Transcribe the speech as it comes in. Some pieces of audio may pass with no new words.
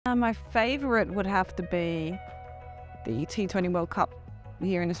My favourite would have to be the T20 World Cup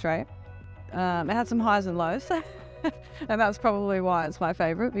here in Australia. It had some highs and lows, and that's probably why it's my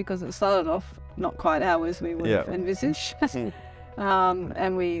favourite, because it started off not quite how we would have envisaged.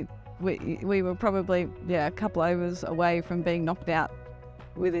 And we were probably a couple overs away from being knocked out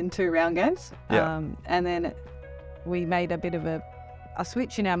within 2 round games. And then we made a bit of a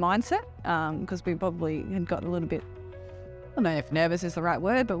switch in our mindset, because we probably had gotten a little bit, I don't know if nervous is the right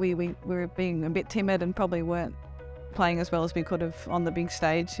word, but we were being a bit timid and probably weren't playing as well as we could have on the big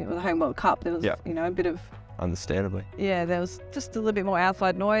stage. It was the Home World Cup. There was, a bit of... Understandably. Yeah, there was just a little bit more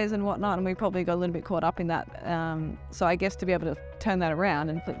outside noise and whatnot, and we probably got a little bit caught up in that. So I guess to be able to turn that around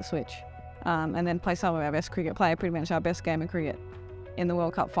and flip the switch, and then play some of our best cricket, play pretty much our best game of cricket in the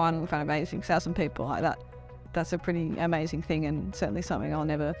World Cup final in front of 86,000 people like that, that's a pretty amazing thing, and certainly something I'll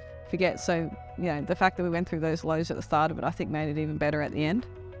never forget. So, the fact that we went through those lows at the start of it, I think made it even better at the end.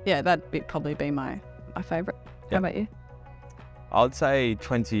 Yeah, that'd probably be my favourite. How about you? I'd say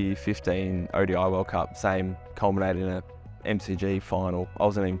 2015 ODI World Cup, same, culminated in a MCG final. I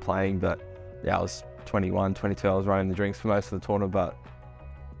wasn't even playing, but I was 21, 22, I was running the drinks for most of the tournament, but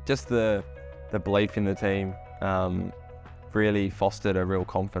just the belief in the team really fostered a real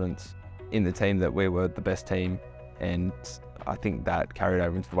confidence in the team that we were the best team, and I think that carried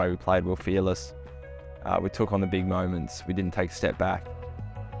over into the way we played. We were fearless, we took on the big moments, we didn't take a step back.